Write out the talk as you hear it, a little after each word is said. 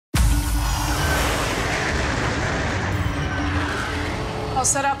All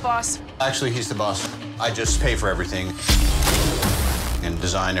set up, boss. Actually, he's the boss. I just pay for everything and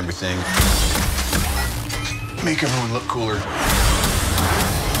design everything. Make everyone look cooler.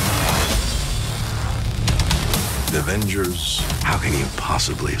 The Avengers, how can you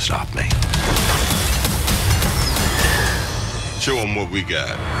possibly stop me? Show them what we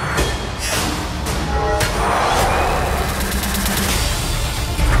got.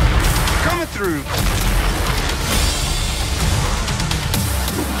 Coming through.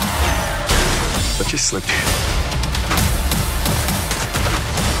 But you slipped.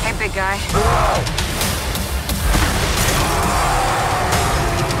 Hey, big guy.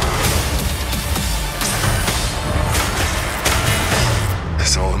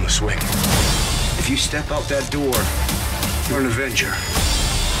 It's all in the swing. If you step out that door, you're an Avenger.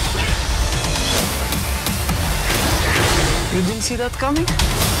 You didn't see that coming?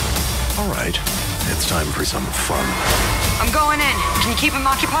 All right, it's time for some fun. I'm going in. Can you keep him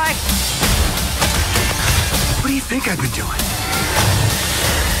occupied? What do you think I've been doing?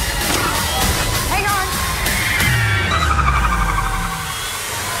 Hang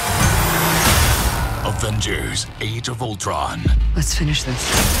on. Avengers: Age of Ultron. Let's finish this.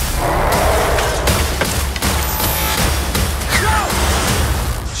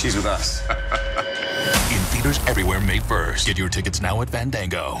 She's with us. In theaters everywhere May 1st. Get your tickets now at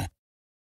Fandango.